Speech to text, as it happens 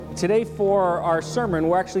Today for our sermon,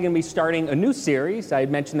 we're actually going to be starting a new series. I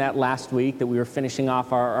had mentioned that last week, that we were finishing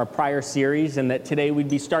off our prior series, and that today we'd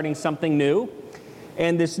be starting something new.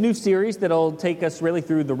 And this new series that'll take us really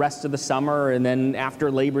through the rest of the summer, and then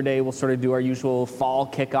after Labor Day, we'll sort of do our usual fall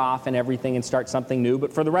kickoff and everything and start something new.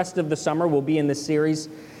 But for the rest of the summer, we'll be in this series,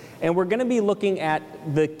 and we're going to be looking at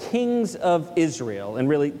the kings of Israel, and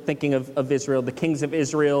really thinking of Israel, the kings of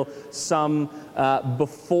Israel, some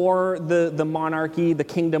before the monarchy, the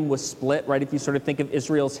kingdom was split, right? If you sort of think of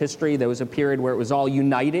Israel's history, there was a period where it was all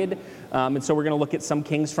united, and so we're going to look at some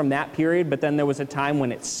kings from that period, but then there was a time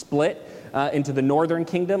when it split into the northern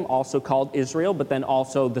kingdom, also called Israel, but then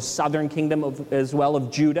also the southern kingdom as well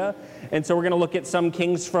of Judah. And so we're going to look at some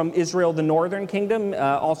kings from Israel, the northern kingdom,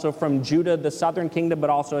 also from Judah, the southern kingdom, but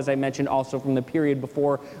also, as I mentioned, also from the period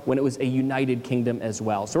before when it was a united kingdom as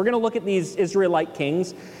well. So we're going to look at these Israelite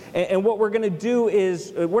kings, and what we're going to do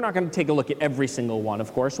is, we're not going to take a look at every single one,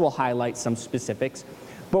 of course. We'll highlight some specifics.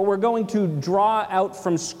 But we're going to draw out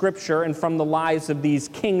from Scripture and from the lives of these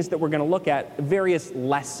kings that we're going to look at various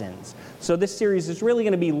lessons. So this series is really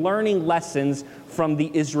going to be learning lessons from the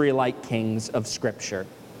Israelite kings of Scripture.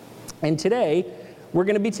 And today, we're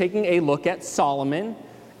going to be taking a look at Solomon.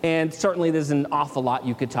 And certainly there's an awful lot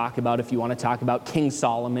you could talk about if you want to talk about King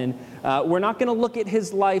Solomon. We're not going to look at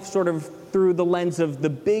his life sort of through the lens of the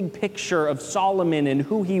big picture of Solomon and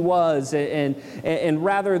who he was. And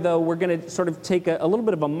rather, though, we're going to sort of take a little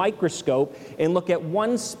bit of a microscope and look at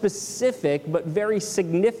one specific but very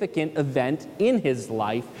significant event in his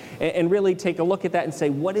life and really take a look at that and say,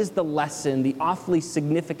 what is the lesson, the awfully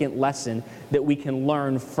significant lesson that we can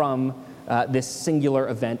learn from this singular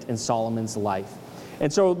event in Solomon's life?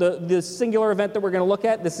 And so the singular event that we're going to look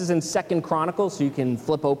at, this is in 2 Chronicles, so you can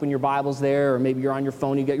flip open your Bibles there, or maybe you're on your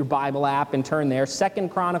phone, you got your Bible app, and turn there. 2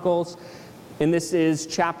 Chronicles, and this is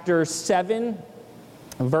chapter 7,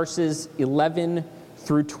 verses 11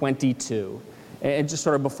 through 22. And just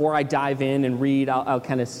sort of before I dive in and read, I'll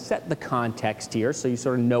kind of set the context here so you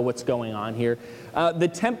sort of know what's going on here. The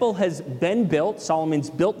temple has been built. Solomon's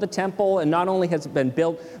built the temple, and not only has it been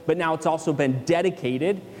built, but now it's also been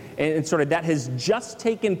dedicated. And sort of that has just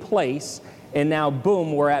taken place, and now,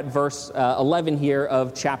 boom, we're at verse 11 here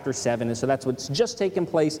of chapter 7. And so that's what's just taken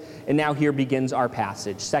place, and now here begins our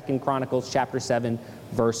passage. 2 Chronicles chapter 7,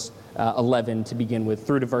 verse 11 to begin with,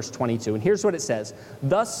 through to verse 22. And here's what it says.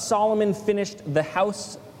 Thus Solomon finished the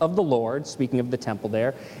house of the Lord, speaking of the temple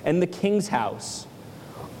there, and the king's house.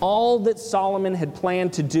 All that Solomon had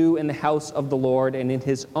planned to do in the house of the Lord and in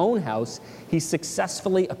his own house, he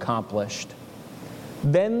successfully accomplished.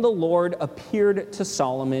 Then the Lord appeared to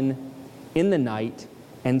Solomon in the night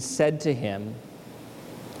and said to him,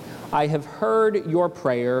 I have heard your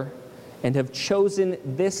prayer and have chosen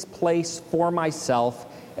this place for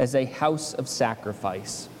myself as a house of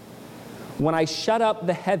sacrifice. When I shut up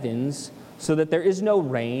the heavens so that there is no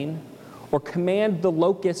rain, or command the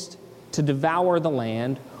locust to devour the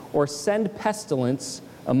land, or send pestilence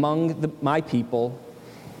among my people,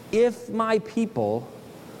 if my people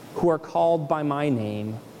who are called by my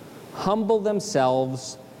name humble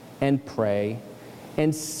themselves and pray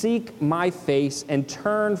and seek my face and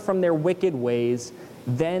turn from their wicked ways,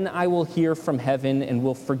 then I will hear from heaven and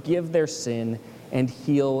will forgive their sin and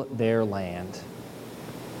heal their land.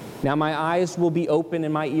 Now my eyes will be open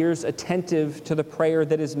and my ears attentive to the prayer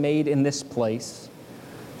that is made in this place.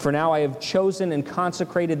 For now I have chosen and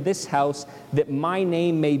consecrated this house that my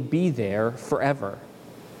name may be there forever.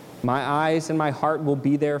 My eyes and my heart will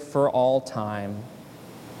be there for all time.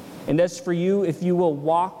 And as for you, if you will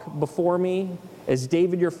walk before me, as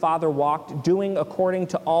David your father walked, doing according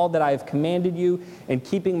to all that I have commanded you, and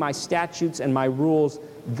keeping my statutes and my rules,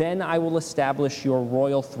 then I will establish your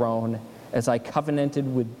royal throne, as I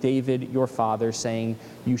covenanted with David your father, saying,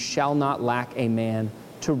 you shall not lack a man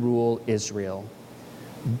to rule Israel.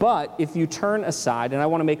 But if you turn aside, and I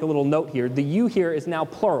want to make a little note here, the you here is now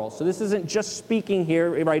plural. So this isn't just speaking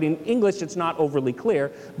here, right? In English, it's not overly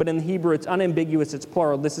clear, but in the Hebrew, it's unambiguous, it's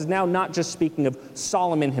plural. This is now not just speaking of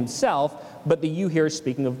Solomon himself, but the you here is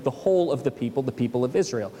speaking of the whole of the people of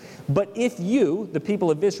Israel. But if you, the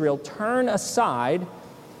people of Israel, turn aside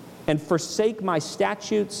and forsake my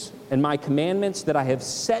statutes and my commandments that I have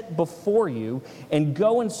set before you, and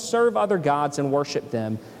go and serve other gods and worship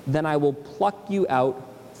them, then I will pluck you out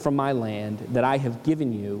from my land that I have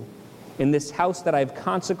given you. In this house that I have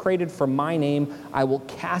consecrated for my name, I will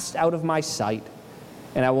cast out of my sight,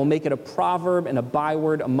 and I will make it a proverb and a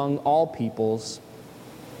byword among all peoples.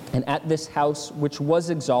 And at this house which was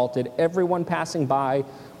exalted, everyone passing by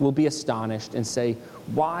will be astonished and say,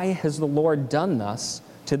 why has the Lord done thus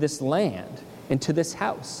to this land and to this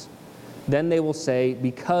house? Then they will say,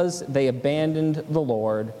 because they abandoned the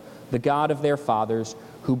Lord, the God of their fathers,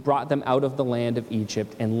 who brought them out of the land of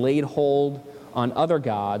Egypt, and laid hold on other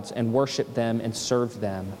gods, and worshiped them and served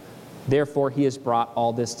them. Therefore he has brought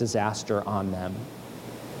all this disaster on them.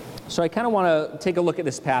 So I kind of want to take a look at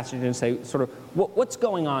this passage and say, sort of, what's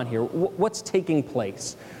going on here? What's taking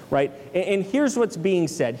place, right? And here's what's being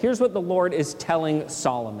said. Here's what the Lord is telling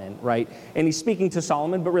Solomon, right? And he's speaking to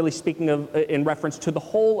Solomon, but really speaking of in reference to the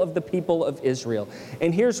whole of the people of Israel.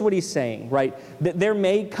 And here's what he's saying, right? That there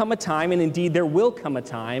may come a time, and indeed there will come a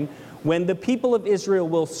time, when the people of Israel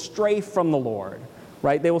will stray from the Lord.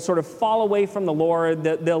 Right? They will sort of fall away from the Lord.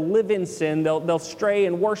 They'll live in sin. They'll stray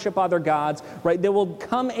and worship other gods. Right? There will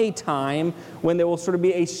come a time when there will sort of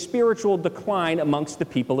be a spiritual decline amongst the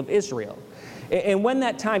people of Israel. And when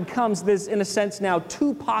that time comes, there's, in a sense, now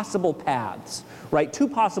two possible paths, right? Two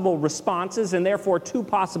possible responses, and therefore two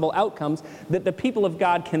possible outcomes that the people of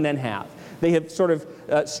God can then have. They have sort of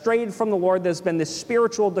strayed from the Lord. There's been this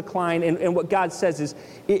spiritual decline. And what God says is,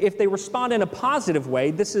 if they respond in a positive way,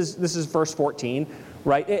 this is verse 14,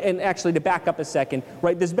 right? And actually, to back up a second,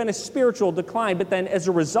 right? There's been a spiritual decline, but then as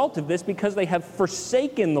a result of this, because they have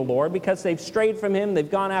forsaken the Lord, because they've strayed from Him, they've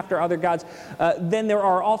gone after other gods, then there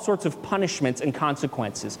are all sorts of punishments and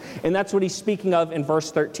consequences. And that's what he's speaking of in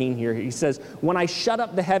verse 13 here. He says, when I shut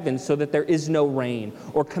up the heavens so that there is no rain,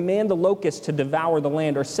 or command the locusts to devour the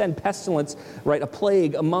land, or send pestilence, right, a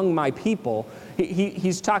plague among my people.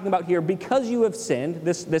 He's talking about here, because you have sinned,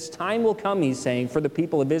 this time will come, he's saying, for the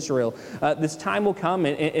people of Israel. This time will come,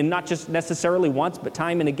 and not just necessarily once, but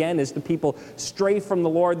time and again, as the people stray from the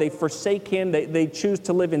Lord, they forsake Him, they choose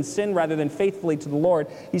to live in sin rather than faithfully to the Lord.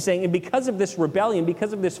 He's saying, and because of this rebellion,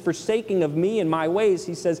 because of this forsaking of me and my ways,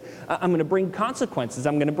 he says, I'm going to bring consequences,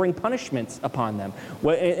 I'm going to bring punishments upon them.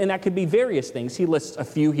 And that could be various things. He lists a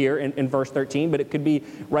few here in verse 13, but it could be,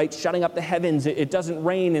 right, shutting up the heavens, it doesn't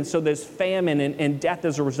rain, and so there's famine and death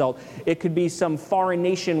as a result. It could be some foreign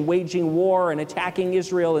nation waging war and attacking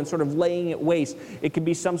Israel and sort of laying it waste. It could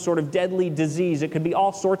be some sort of deadly disease. It could be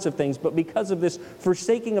all sorts of things. But because of this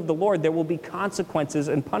forsaking of the Lord, there will be consequences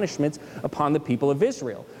and punishments upon the people of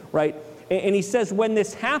Israel, right? And he says when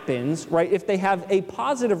this happens, right, if they have a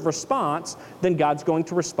positive response, then God's going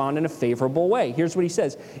to respond in a favorable way. Here's what he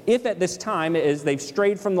says. If at this time, as they've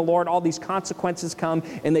strayed from the Lord, all these consequences come,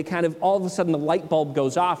 and they kind of, all of a sudden the light bulb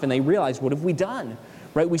goes off, and they realize, what have we done?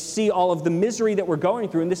 Right? We see all of the misery that we're going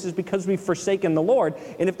through, and this is because we've forsaken the Lord.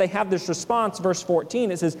 And if they have this response, verse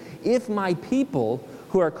 14, it says, if my people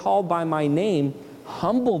who are called by my name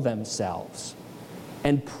humble themselves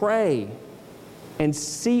and pray and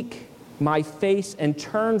seek my face and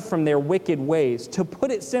turn from their wicked ways. To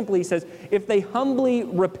put it simply, he says, if they humbly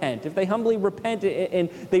repent and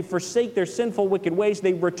they forsake their sinful, wicked ways,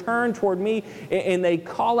 they return toward me and they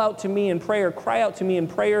call out to me in prayer, cry out to me in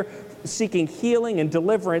prayer, seeking healing and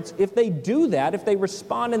deliverance. If they do that, if they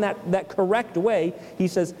respond in that correct way, he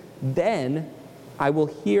says, then I will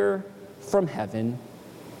hear from heaven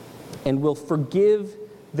and will forgive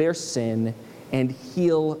their sin and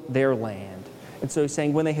heal their land. And so he's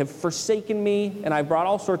saying, when they have forsaken me, and I've brought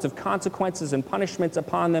all sorts of consequences and punishments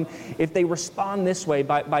upon them, if they respond this way,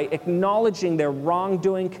 by acknowledging their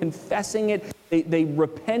wrongdoing, confessing it, they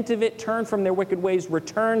repent of it, turn from their wicked ways,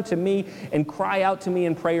 return to me, and cry out to me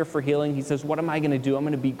in prayer for healing. He says, what am I going to do? I'm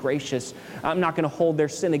going to be gracious. I'm not going to hold their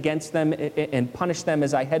sin against them and punish them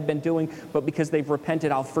as I had been doing, but because they've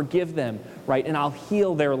repented, I'll forgive them, right? And I'll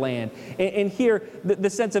heal their land. And here, the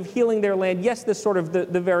sense of healing their land, yes, this sort of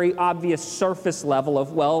the very obvious surface level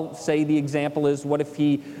of, well, say the example is, what if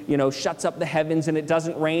he, shuts up the heavens and it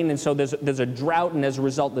doesn't rain, and so there's a drought, and as a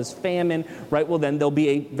result there's famine, right? Well, then there'll be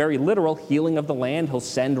a very literal healing of the land. He'll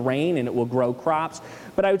send rain and it will grow crops.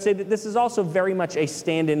 But I would say that this is also very much a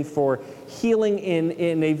stand-in for healing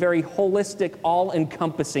in a very holistic,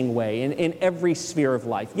 all-encompassing way in every sphere of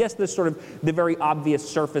life. Yes, there's sort of the very obvious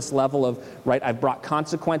surface level of, right, I've brought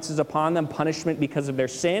consequences upon them, punishment because of their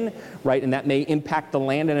sin, right, and that may impact the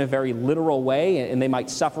land in a very literal way, and they might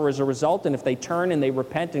suffer as a result, and if they turn and they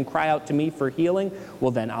repent and cry out to me for healing,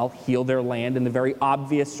 well, then I'll heal their land in the very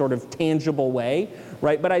obvious sort of tangible way,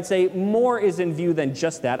 right? But I'd say more is in view than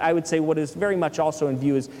just that. I would say what is very much also in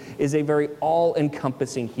view is a very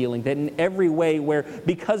all-encompassing healing, that in every way where,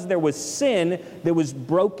 because there was sin, there was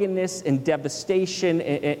brokenness and devastation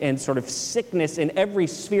and sort of sickness in every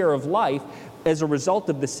sphere of life, as a result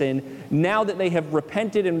of the sin, now that they have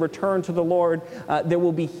repented and returned to the Lord, there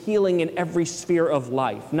will be healing in every sphere of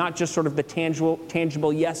life. Not just sort of the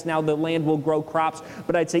tangible, yes, now the land will grow crops,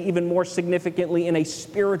 but I'd say even more significantly in a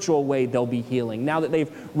spiritual way there'll be healing. Now that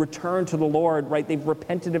they've returned to the Lord, right, they've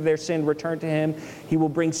repented of their sin, returned to Him, He will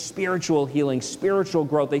bring spiritual healing, spiritual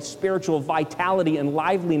growth, a spiritual vitality and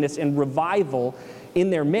liveliness and revival in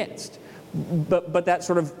their midst. But that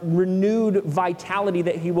sort of renewed vitality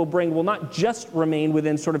that He will bring will not just remain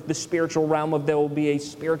within sort of the spiritual realm of there will be a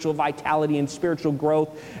spiritual vitality and spiritual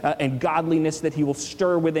growth and godliness that He will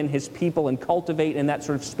stir within His people and cultivate in that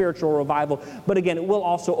sort of spiritual revival. But again, it will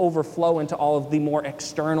also overflow into all of the more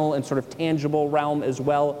external and sort of tangible realm as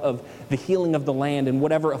well of the healing of the land, and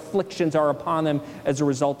whatever afflictions are upon them as a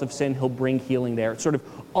result of sin, He'll bring healing there. It's sort of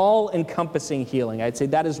all-encompassing healing. I'd say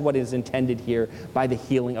that is what is intended here by the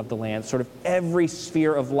healing of the land. Sort of every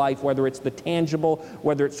sphere of life, whether it's the tangible,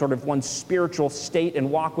 whether it's sort of one's spiritual state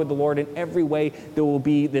and walk with the Lord, in every way there will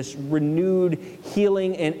be this renewed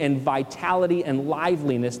healing and vitality and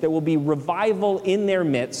liveliness. There will be revival in their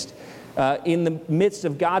midst, in the midst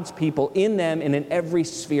of God's people, in them and in every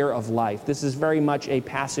sphere of life. This is very much a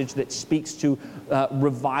passage that speaks to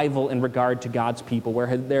revival in regard to God's people,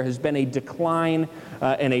 where there has been a decline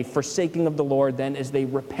and a forsaking of the Lord. Then as they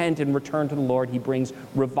repent and return to the Lord, He brings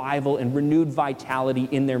revival and renewed vitality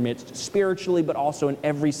in their midst, spiritually, but also in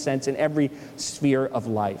every sense, in every sphere of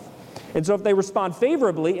life. And so if they respond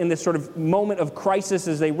favorably in this sort of moment of crisis,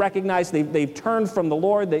 as they recognize they've turned from the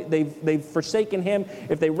Lord, they've forsaken Him,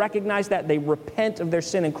 if they recognize that, they repent of their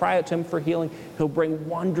sin and cry out to Him for healing, He'll bring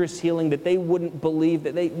wondrous healing that they wouldn't believe,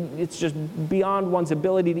 it's just beyond one's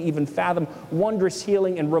ability to even fathom, wondrous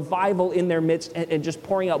healing and revival in their midst, and just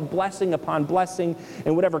pouring out blessing upon blessing,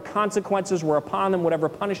 and whatever consequences were upon them, whatever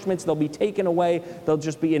punishments, they'll be taken away. They'll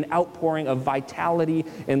just be an outpouring of vitality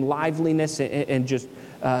and liveliness and just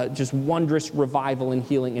wondrous revival and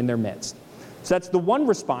healing in their midst. So that's the one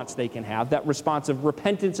response they can have, that response of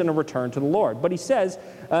repentance and a return to the Lord. But He says,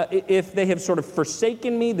 if they have sort of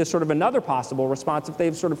forsaken me, there's sort of another possible response, if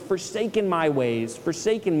they've sort of forsaken my ways,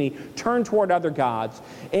 forsaken me, turned toward other gods,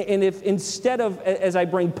 and if instead of, as I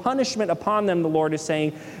bring punishment upon them, the Lord is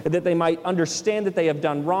saying that they might understand that they have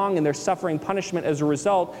done wrong and they're suffering punishment as a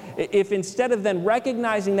result, if instead of then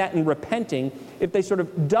recognizing that and repenting, if they sort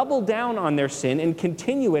of double down on their sin and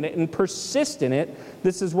continue in it and persist in it,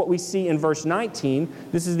 this is what we see in verse 19.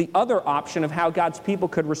 This is the other option of how God's people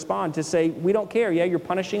could respond, to say, we don't care, yeah, you're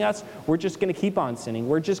punishing us, we're just going to keep on sinning.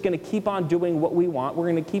 We're just going to keep on doing what we want. We're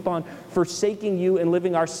going to keep on forsaking you and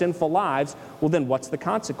living our sinful lives. Well, then what's the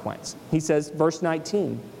consequence? He says, verse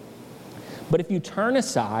 19, but if you turn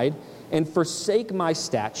aside and forsake my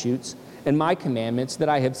statutes and my commandments that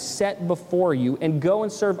I have set before you, and go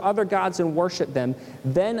and serve other gods and worship them,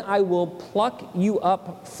 then I will pluck you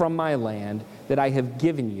up from my land that I have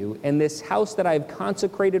given you, and this house that I have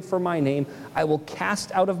consecrated for my name, I will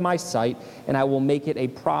cast out of my sight, and I will make it a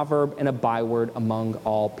proverb and a byword among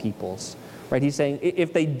all peoples. Right? He's saying,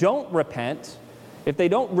 if they don't repent, if they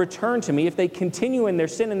don't return to me, if they continue in their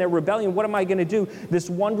sin and their rebellion, what am I going to do?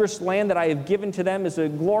 This wondrous land that I have given to them as a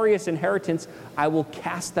glorious inheritance, I will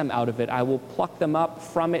cast them out of it. I will pluck them up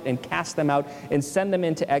from it and cast them out and send them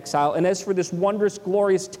into exile. And as for this wondrous,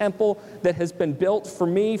 glorious temple that has been built for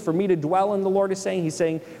me to dwell in, the Lord is saying, He's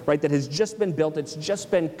saying, right, that has just been built, it's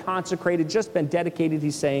just been consecrated, just been dedicated.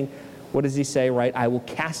 He's saying, what does He say, right? I will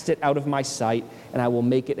cast it out of my sight, and I will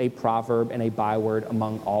make it a proverb and a byword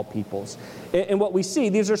among all peoples. And what we see,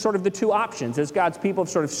 these are sort of the two options. As God's people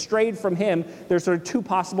have sort of strayed from Him, there's sort of two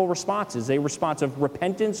possible responses. A response of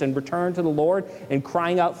repentance and return to the Lord and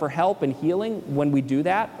crying out for help and healing. When we do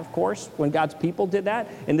that, of course, when God's people did that,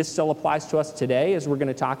 and this still applies to us today, as we're going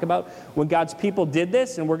to talk about. When God's people did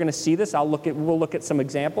this, and we're going to see this, we'll look at some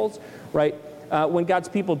examples, right? When God's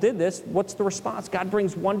people did this, what's the response? God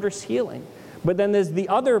brings wondrous healing. But then there's the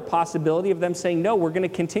other possibility of them saying, no, we're going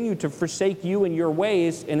to continue to forsake you and your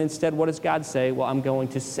ways. And instead, what does God say? Well, I'm going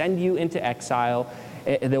to send you into exile.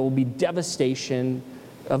 There will be devastation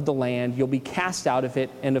of the land. You'll be cast out of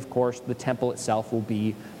it. And of course, the temple itself will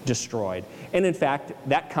be destroyed. And in fact,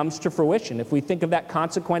 that comes to fruition. If we think of that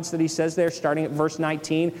consequence that He says there, starting at verse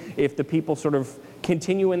 19, if the people sort of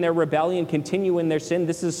continue in their rebellion, continue in their sin,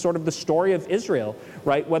 this is sort of the story of Israel,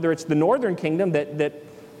 right? Whether it's the northern kingdom that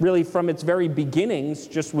really from its very beginnings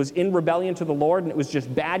just was in rebellion to the Lord, and it was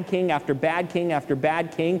just bad king after bad king after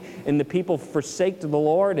bad king, and the people forsaked the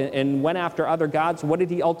Lord and went after other gods. What did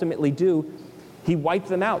He ultimately do? He wiped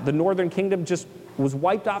them out. The northern kingdom just was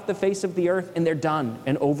wiped off the face of the earth, and they're done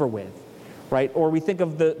and over with. right? Or we think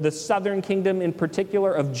of the southern kingdom in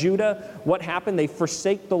particular of Judah. What happened? They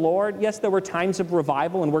forsake the Lord. Yes, there were times of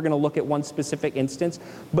revival, and we're going to look at one specific instance,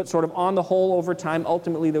 but sort of on the whole, over time,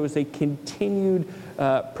 ultimately there was a continued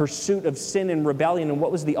pursuit of sin and rebellion. And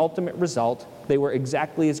what was the ultimate result? They were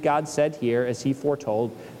exactly as God said here, as he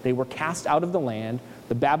foretold. They were cast out of the land.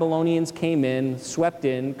 The Babylonians came in, swept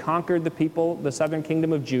in, conquered the people, the southern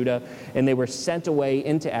kingdom of Judah, and they were sent away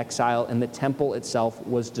into exile, and the temple itself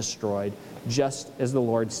was destroyed, just as the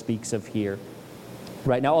Lord speaks of here.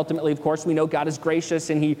 Right now, ultimately, of course, we know God is gracious,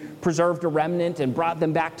 and he preserved a remnant and brought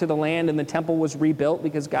them back to the land, and the temple was rebuilt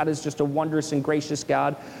because God is just a wondrous and gracious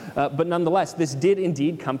God. But nonetheless, this did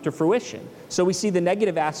indeed come to fruition. So we see the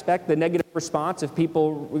negative aspect, the negative response if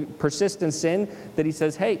people persist in sin, that he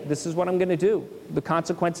says, hey, this is what I'm going to do. The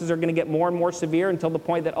consequences are going to get more and more severe until the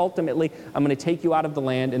point that ultimately I'm going to take you out of the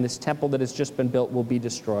land, and this temple that has just been built will be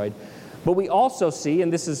destroyed. But we also see,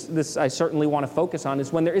 and this I certainly want to focus on,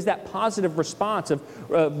 is when there is that positive response of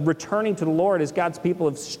returning to the Lord as God's people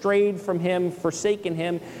have strayed from him, forsaken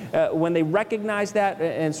him, when they recognize that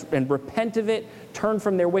and repent of it, turn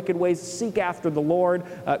from their wicked ways, seek after the Lord,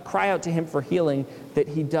 cry out to him for healing, that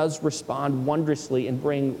he does respond wondrously and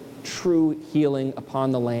bring true healing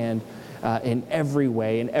upon the land in every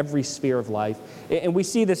way, in every sphere of life. And we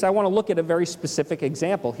see this. I want to look at a very specific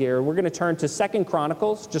example here. We're going to turn to 2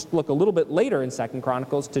 Chronicles, just look a little bit later in 2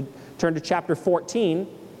 Chronicles, to turn to chapter 14.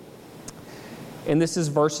 And this is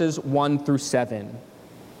verses 1 through 7.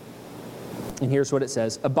 And here's what it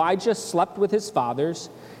says. Abijah slept with his fathers,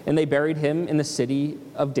 and they buried him in the city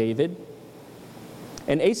of David.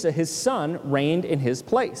 And Asa, his son, reigned in his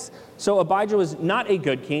place. So Abijah was not a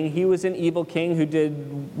good king. He was an evil king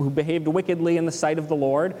who behaved wickedly in the sight of the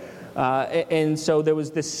Lord. And so there was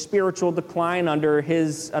this spiritual decline under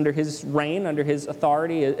his reign, under his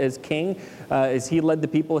authority as king. As he led the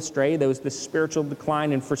people astray, there was this spiritual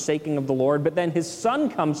decline and forsaking of the Lord. But then his son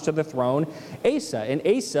comes to the throne, Asa. And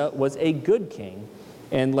Asa was a good king.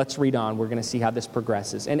 And let's read on. We're going to see how this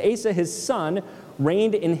progresses. And Asa, his son,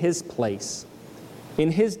 reigned in his place. In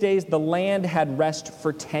his days, the land had rest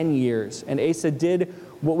for 10 years, and Asa did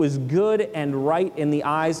what was good and right in the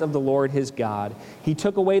eyes of the Lord his God. He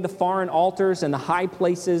took away the foreign altars and the high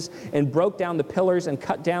places, and broke down the pillars and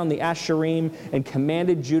cut down the Asherim, and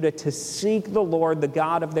commanded Judah to seek the Lord, the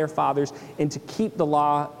God of their fathers, and to keep the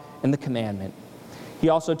law and the commandment. He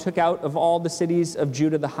also took out of all the cities of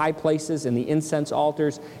Judah the high places and the incense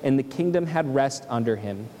altars, and the kingdom had rest under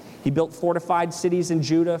him. He built fortified cities in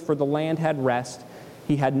Judah, for the land had rest.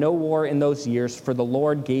 He had no war in those years, for the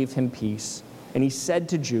Lord gave him peace. And he said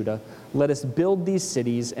to Judah, let us build these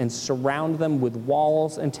cities and surround them with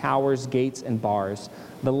walls and towers, gates and bars.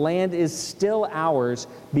 The land is still ours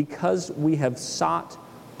because we have sought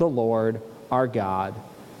the Lord our God.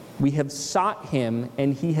 We have sought him,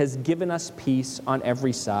 and he has given us peace on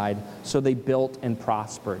every side. So they built and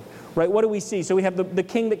prospered. Right, what do we see? So we have the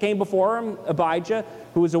king that came before him, Abijah,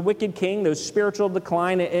 who was a wicked king. There was spiritual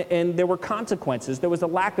decline, and there were consequences. There was a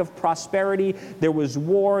lack of prosperity. There was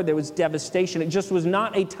war. There was devastation. It just was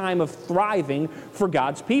not a time of thriving for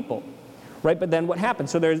God's people. Right, but then what happened?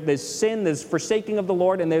 So there's sin, there's forsaking of the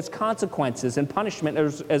Lord, and there's consequences and punishment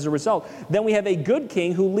as a result. Then we have a good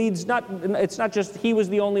king who leads, it's not just he was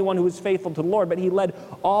the only one who was faithful to the Lord, but he led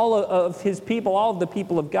all of his people, all of the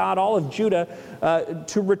people of God, all of Judah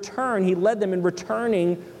to return. He led them in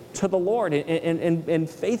returning to the Lord in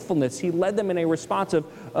faithfulness. He led them in a response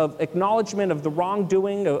of acknowledgement of the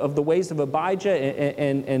wrongdoing of the ways of Abijah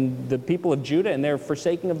and the people of Judah and their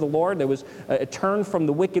forsaking of the Lord. There was a turn from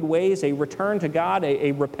the wicked ways, a return to God,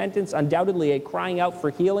 a repentance, undoubtedly a crying out for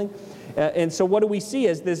healing. And so what do we see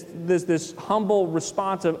as this humble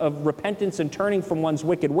response of repentance and turning from one's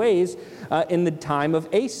wicked ways in the time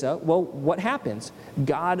of Asa? Well, what happens?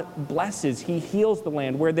 God blesses. He heals the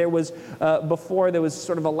land. Where there was before there was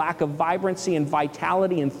sort of a lack of vibrancy and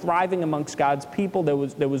vitality and thriving amongst God's people. There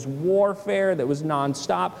was warfare that was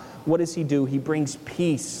nonstop. What does he do? He brings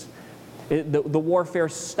peace. The warfare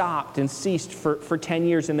stopped and ceased for 10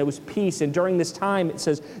 years, and there was peace. And during this time, it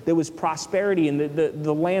says there was prosperity, and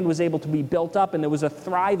the land was able to be built up, and there was a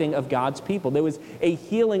thriving of God's people. There was a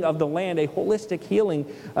healing of the land, a holistic healing,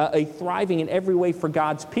 a thriving in every way for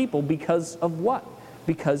God's people because of what?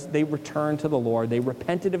 Because they returned to the Lord. They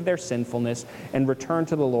repented of their sinfulness and returned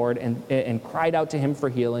to the Lord and cried out to him for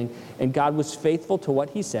healing. And God was faithful to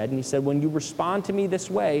what he said. And he said, when you respond to me this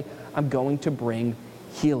way, I'm going to bring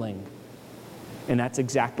healing. And that's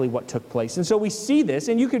exactly what took place. And so we see this,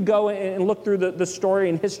 and you could go and look through the story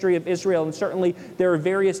and history of Israel, and certainly there are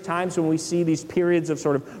various times when we see these periods of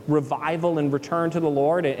sort of revival and return to the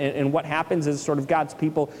Lord, and what happens is sort of God's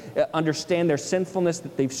people understand their sinfulness,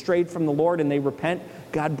 that they've strayed from the Lord, and they repent.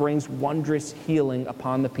 God brings wondrous healing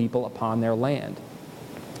upon the people, upon their land.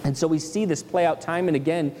 And so we see this play out time and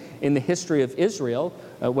again in the history of Israel,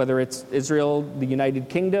 whether it's Israel, the United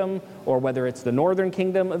Kingdom, or whether it's the northern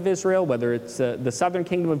kingdom of Israel, whether it's the southern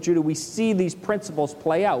kingdom of Judah. We see these principles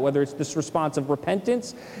play out, whether it's this response of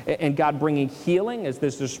repentance and God bringing healing as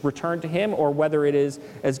there's this return to Him, or whether it is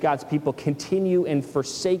as God's people continue in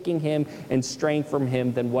forsaking Him and straying from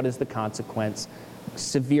Him, then what is the consequence?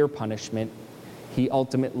 Severe punishment. He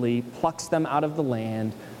ultimately plucks them out of the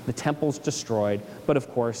land. The temple's destroyed. But of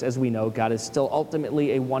course, as we know, God is still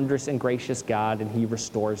ultimately a wondrous and gracious God, and He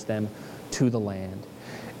restores them to the land.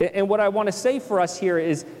 And what I want to say for us here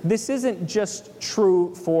is this isn't just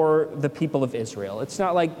true for the people of Israel. It's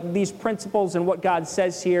not like these principles and what God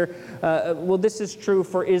says here, well, this is true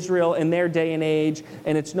for Israel in their day and age,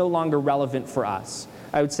 and it's no longer relevant for us.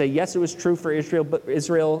 I would say, yes, it was true for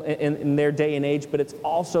Israel in their day and age, but it's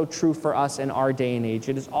also true for us in our day and age.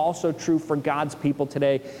 It is also true for God's people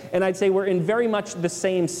today. And I'd say we're in very much the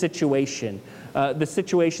same situation. The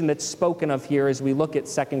situation that's spoken of here as we look at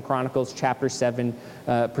 2 Chronicles chapter 7,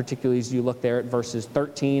 particularly as you look there at verses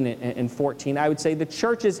 13 and 14. I would say the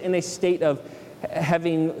church is in a state of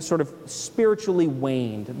having sort of spiritually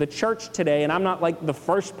waned. The church today, and I'm not like the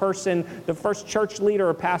first person, the first church leader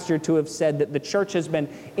or pastor to have said that the church has been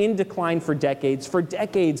in decline for decades. For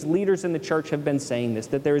decades, leaders in the church have been saying this,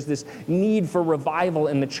 that there is this need for revival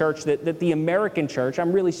in the church, that the American church,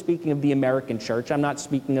 I'm really speaking of the American church, I'm not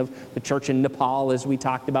speaking of the church in Nepal as we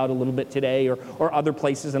talked about a little bit today, or other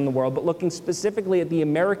places in the world, but looking specifically at the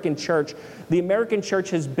American church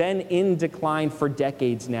has been in decline for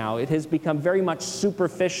decades now. It has become very much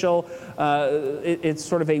superficial. It's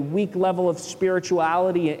sort of a weak level of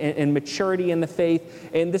spirituality and maturity in the faith.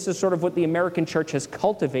 And this is sort of what the American church has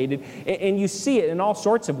cultivated. And you see it in all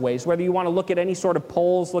sorts of ways, whether you want to look at any sort of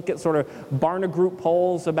polls, look at sort of Barna Group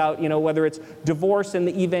polls about, whether it's divorce in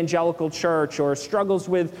the evangelical church or struggles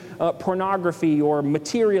with pornography or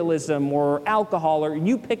materialism or alcohol, or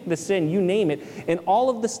you pick the sin, you name it. And all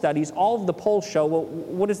of the studies, all of the polls show, well,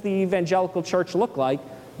 what does the evangelical church look like?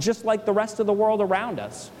 Just like the rest of the world around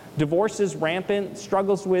us. Divorce is rampant.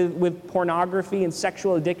 Struggles with pornography and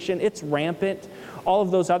sexual addiction, it's rampant. All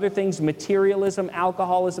of those other things, materialism,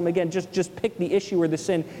 alcoholism, again, just pick the issue or the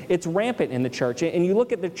sin, it's rampant in the church. And you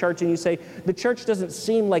look at the church and you say, the church doesn't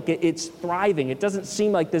seem like it's thriving. It doesn't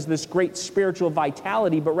seem like there's this great spiritual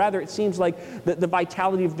vitality, but rather it seems like the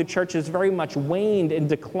vitality of the church has very much waned and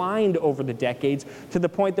declined over the decades, to the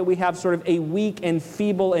point that we have sort of a weak and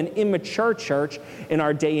feeble and immature church in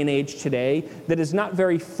our day and age today that is not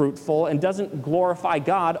very fruitful and doesn't glorify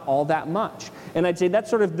God all that much. And I'd say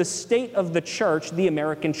that's sort of the state of the church, the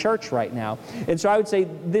American church right now. And so I would say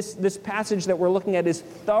this passage that we're looking at is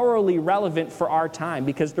thoroughly relevant for our time,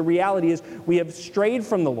 because the reality is we have strayed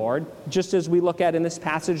from the Lord, just as we look at in this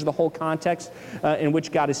passage, the whole context in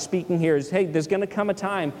which God is speaking here is, hey, there's going to come a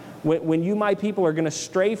time when you, my people, are going to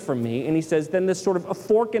stray from me. And he says, then there's sort of a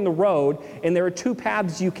fork in the road, and there are two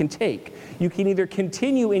paths you can take. You can either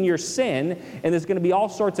continue in your sin, and there's going to be all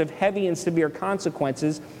sorts of heavy and severe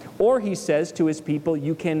consequences, or he says to his people,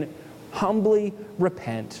 you can humbly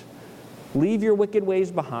repent, leave your wicked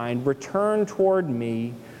ways behind, return toward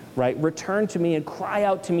me, right? Return to me and cry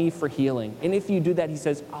out to me for healing. And if you do that, he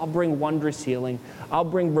says, I'll bring wondrous healing. I'll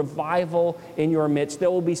bring revival in your midst.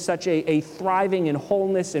 There will be such a thriving and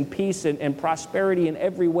wholeness and peace and prosperity in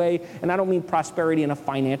every way. And I don't mean prosperity in a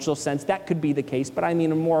financial sense. That could be the case, but I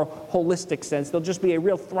mean a more holistic sense. There'll just be a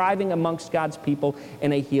real thriving amongst God's people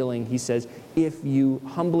and a healing, he says, if you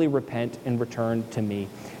humbly repent and return to me.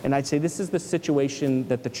 And I'd say this is the situation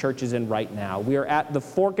that the church is in right now. We are at the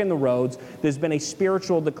fork in the roads. There's been a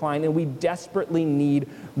spiritual decline, and we desperately need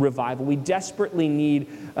revival. We desperately need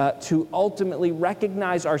to ultimately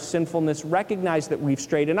recognize our sinfulness, recognize that we've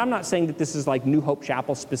strayed. And I'm not saying that this is like New Hope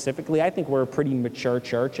Chapel specifically. I think we're a pretty mature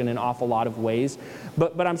church in an awful lot of ways.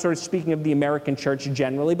 But I'm sort of speaking of the American church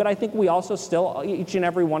generally. But I think we also still, each and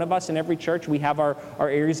every one of us in every church, we have our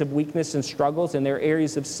areas of weakness and struggles, and their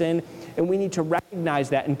areas of sin. And we need to recognize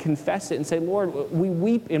that and confess it and say, Lord, we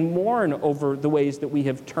weep and mourn over the ways that we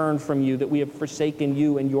have turned from you, that we have forsaken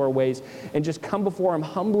you and your ways, and just come before him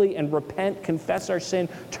humbly and repent, confess our sin,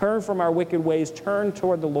 turn from our wicked ways, turn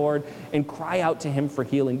toward the Lord, and cry out to him for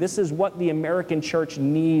healing. This is what the American church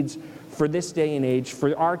needs for this day and age,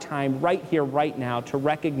 for our time, right here, right now, to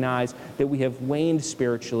recognize that we have waned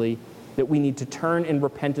spiritually that we need to turn in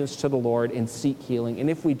repentance to the Lord and seek healing. And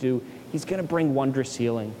if we do, he's going to bring wondrous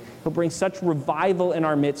healing. He'll bring such revival in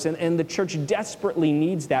our midst, and the church desperately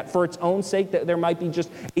needs that for its own sake, that there might be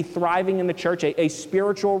just a thriving in the church, a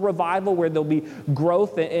spiritual revival where there'll be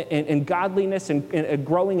growth and godliness and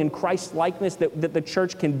growing in Christ-likeness, that the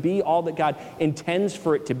church can be all that God intends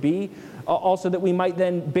for it to be. Also that we might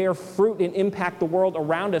then bear fruit and impact the world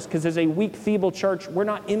around us, because as a weak, feeble church, we're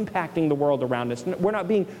not impacting the world around us. We're not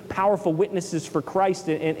being powerful witnesses for Christ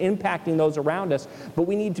and impacting those around us, but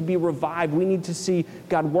we need to be revived. We need to see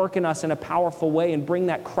God work in us in a powerful way and bring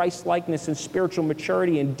that Christ-likeness and spiritual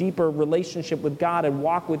maturity and deeper relationship with God and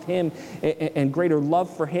walk with him and greater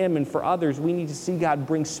love for him and for others. We need to see God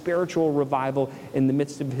bring spiritual revival in the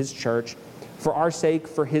midst of his church, for our sake,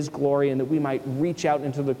 for his glory, and that we might reach out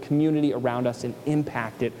into the community around us and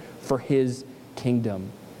impact it for his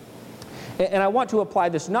kingdom. And I want to apply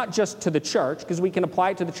this not just to the church, because we can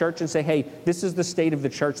apply it to the church and say, hey, this is the state of the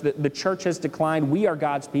church. The church has declined. We are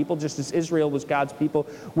God's people, just as Israel was God's people.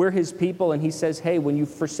 We're his people, and he says, hey, when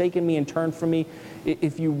you've forsaken me and turned from me,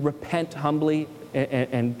 if you repent humbly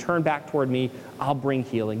and turn back toward me, I'll bring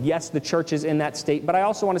healing. Yes, the church is in that state, but I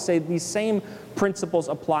also want to say these same principles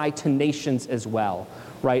apply to nations as well,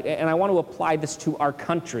 right? And I want to apply this to our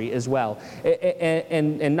country as well,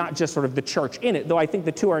 and not just sort of the church in it, though I think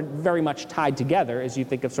the two are very much tied together as you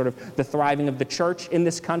think of sort of the thriving of the church in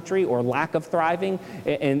this country or lack of thriving,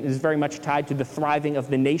 and is very much tied to the thriving of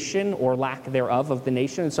the nation or lack thereof of the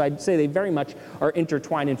nation. And so I'd say they very much are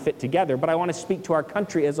intertwined and fit together, but I want to speak to our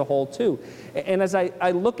country as a whole too. And as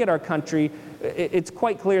I look at our country, it's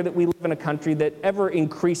quite clear that we live in a country that ever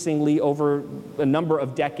increasingly over a number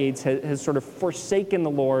of decades has sort of forsaken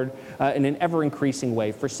the Lord in an ever increasing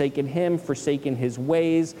way, forsaken him, forsaken his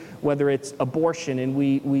ways, whether it's abortion, and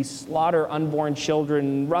we slaughter unborn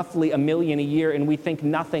children, roughly 1 million a year, and we think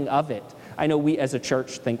nothing of it. I know we as a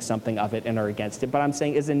church think something of it and are against it, but I'm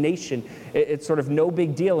saying as a nation, it's sort of no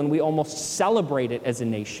big deal, and we almost celebrate it as a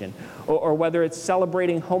nation. Or whether it's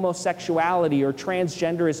celebrating homosexuality or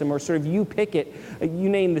transgenderism or sort of you pick it, you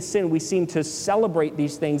name the sin, we seem to celebrate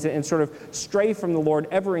these things and sort of stray from the Lord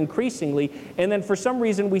ever increasingly. And then for some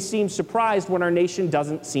reason we seem surprised when our nation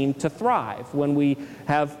doesn't seem to thrive, when we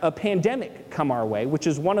have a pandemic come our way, which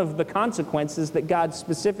is one of the consequences that God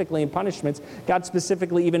specifically, in punishments, God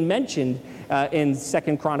specifically even mentioned in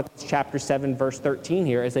 2 Chronicles chapter 7, verse 13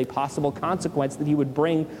 here as a possible consequence that he would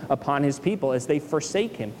bring upon his people as they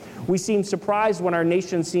forsake him. We seem surprised when our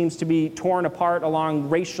nation seems to be torn apart along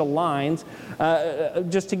racial lines.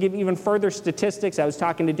 Just to give even further statistics, I was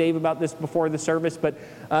talking to Dave about this before the service, but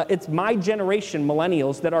it's my generation,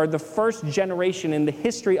 millennials, that are the first generation in the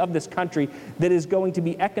history of this country that is going to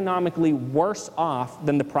be economically worse off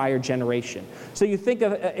than the prior generation. So you think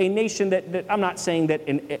of a nation that I'm not saying that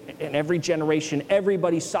in every generation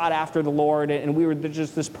everybody sought after the Lord and we were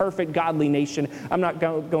just this perfect godly nation. I'm not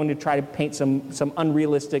going to try to paint some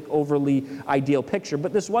unrealistic, overly ideal picture,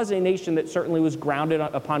 but this was a nation that certainly was grounded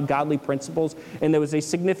upon godly principles, and there was a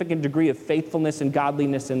significant degree of faithfulness and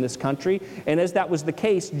godliness in this country. And as that was the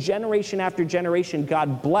case, generation after generation,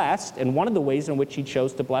 God blessed, and one of the ways in which he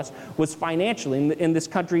chose to bless was financially. And this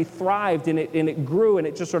country thrived, and it grew, and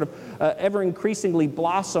it just sort of ever increasingly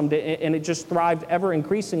blossomed, and it just thrived ever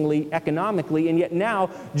increasingly economically. And yet now,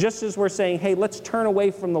 just as we're saying, hey, let's turn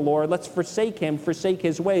away from the Lord, let's forsake him, forsake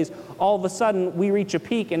his ways, all of a sudden we reach a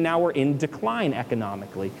peak and now we're in decline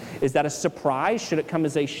economically. Is that a surprise? Should it come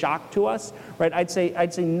as a shock to us? Right? I'd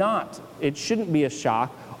say not. It shouldn't be a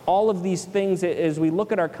shock. All of these things, as we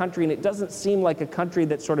look at our country, and it doesn't seem like a country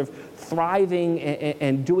that's sort of thriving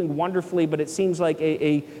and doing wonderfully, but it seems like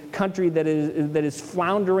a country that is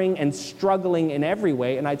floundering and struggling in every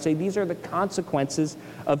way. And I'd say these are the consequences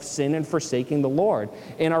of sin and forsaking the Lord.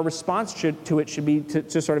 And our response to it should be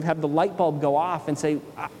to sort of have the light bulb go off and say,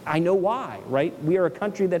 I know why, right? We are a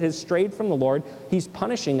country that has strayed from the Lord. He's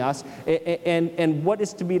punishing us. And what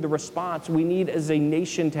is to be the response? We need as a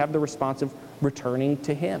nation to have the response of returning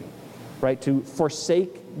to him, right? To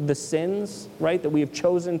forsake the sins, right, that we have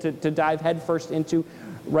chosen to dive headfirst into,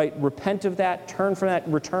 right? Repent of that, turn from that,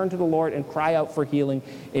 return to the Lord, and cry out for healing.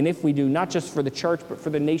 And if we do, not just for the church, but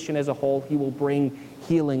for the nation as a whole, he will bring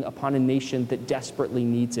healing upon a nation that desperately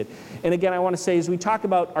needs it. And again, I want to say, as we talk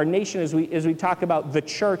about our nation, as we talk about the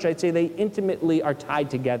church, I'd say they intimately are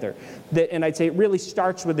tied together. And I'd say it really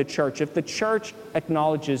starts with the church. If the church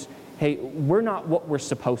acknowledges, hey, we're not what we're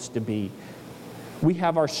supposed to be, We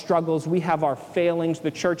have our struggles, we have our failings.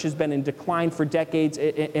 The church has been in decline for decades,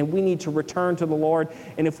 and we need to return to the Lord.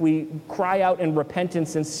 And if we cry out in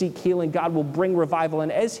repentance and seek healing, God will bring revival.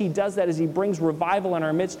 And as he does that, as he brings revival in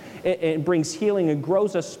our midst and brings healing and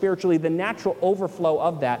grows us spiritually, the natural overflow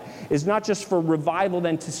of that is not just for revival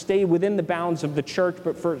then to stay within the bounds of the church,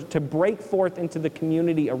 but to break forth into the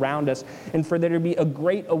community around us, and for there to be a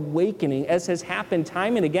great awakening, as has happened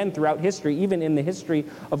time and again throughout history, even in the history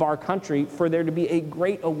of our country, for there to be a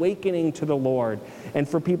great awakening to the Lord, and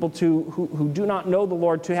for people who do not know the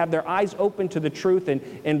Lord to have their eyes open to the truth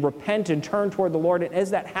and repent and turn toward the Lord. And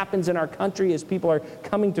as that happens in our country, as people are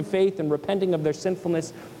coming to faith and repenting of their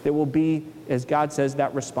sinfulness, there will be, as God says,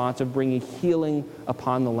 that response of bringing healing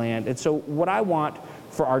upon the land. And so what I want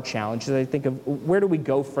for our challenge, as I think of where do we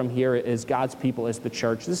go from here as God's people, as the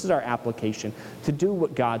church, this is our application, to do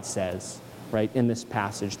what God says, right, in this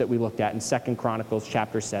passage that we looked at in 2 Chronicles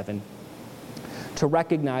chapter 7. To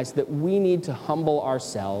recognize that we need to humble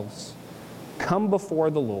ourselves, come before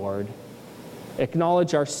the Lord,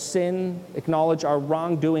 acknowledge our sin, acknowledge our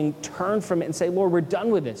wrongdoing, turn from it and say, Lord, we're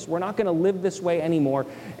done with this. We're not going to live this way anymore,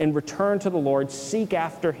 and return to the Lord, seek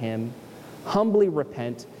after him, humbly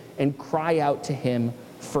repent, and cry out to him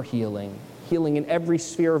for healing. Healing in every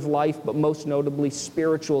sphere of life, but most notably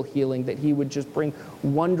spiritual healing, that he would just bring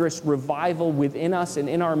wondrous revival within us and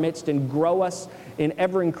in our midst and grow us in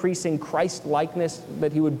ever-increasing Christ-likeness,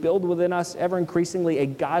 that he would build within us ever-increasingly a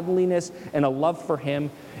godliness and a love for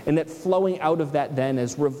him, and that flowing out of that then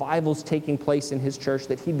as revivals taking place in his church,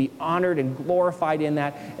 that he'd be honored and glorified in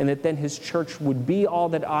that, and that then his church would be all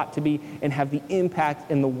that it ought to be and have the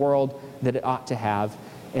impact in the world that it ought to have,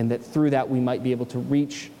 and that through that we might be able to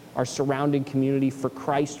reach our surrounding community for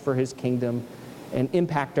Christ, for his kingdom, and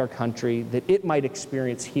impact our country, that it might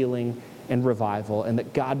experience healing and revival, and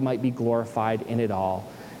that God might be glorified in it all.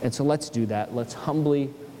 And so let's do that. Let's humbly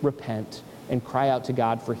repent and cry out to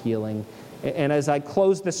God for healing. And as I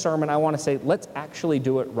close this sermon, I want to say, let's actually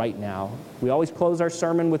do it right now. We always close our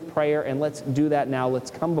sermon with prayer, and let's do that now.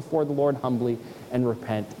 Let's come before the Lord humbly and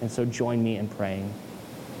repent. And so join me in praying.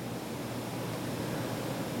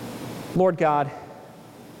 Lord God,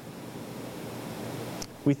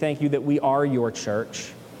 we thank you that we are your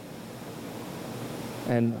church.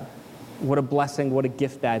 And what a blessing, what a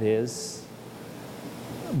gift that is.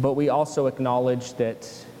 But we also acknowledge that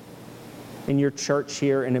in your church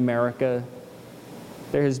here in America,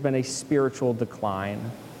 there has been a spiritual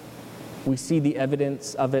decline. We see the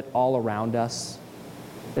evidence of it all around us.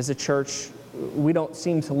 As a church, we don't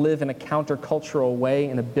seem to live in a countercultural way,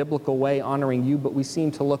 in a biblical way, honoring you, but we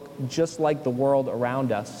seem to look just like the world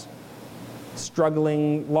around us,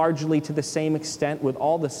 struggling largely to the same extent with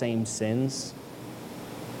all the same sins.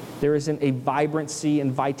 There isn't a vibrancy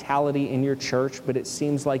and vitality in your church, but it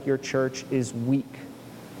seems like your church is weak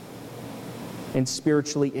and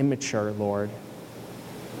spiritually immature, Lord.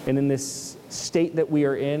 And in this state that we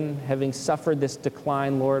are in, having suffered this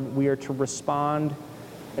decline, Lord, we are to respond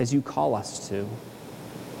as you call us to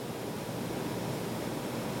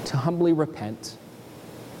humbly repent,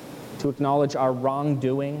 to acknowledge our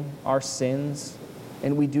wrongdoing, our sins.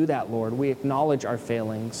 And we do that, Lord. We acknowledge our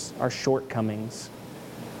failings, our shortcomings,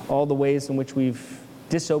 all the ways in which we've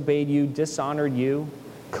disobeyed you, dishonored you,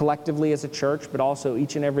 collectively as a church, but also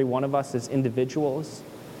each and every one of us as individuals.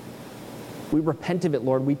 We repent of it,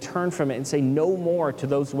 Lord. We turn from it and say no more to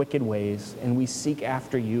those wicked ways, and we seek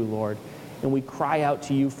after you, Lord. And we cry out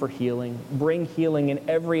to you for healing. Bring healing in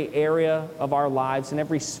every area of our lives, in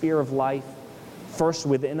every sphere of life. First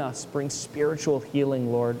within us, bring spiritual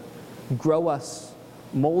healing, Lord. Grow us,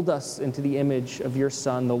 mold us into the image of your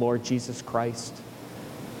Son, the Lord Jesus Christ.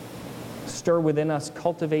 Stir within us,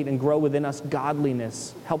 cultivate and grow within us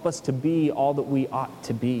godliness. Help us to be all that we ought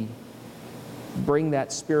to be. Bring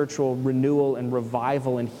that spiritual renewal and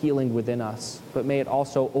revival and healing within us, but may it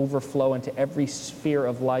also overflow into every sphere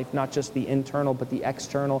of life, not just the internal, but the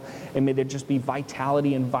external, and may there just be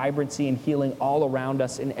vitality and vibrancy and healing all around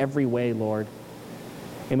us in every way, Lord.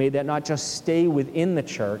 And may that not just stay within the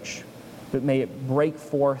church, but may it break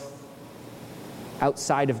forth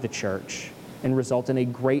outside of the church and result in a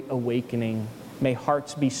great awakening. May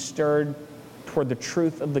hearts be stirred toward the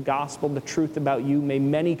truth of the gospel, the truth about you. May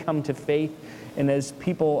many come to faith. And as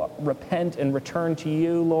people repent and return to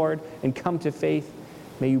you, Lord, and come to faith,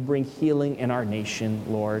 may you bring healing in our nation,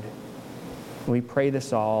 Lord. And we pray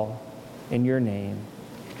this all in your name,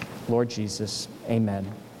 Lord Jesus. Amen.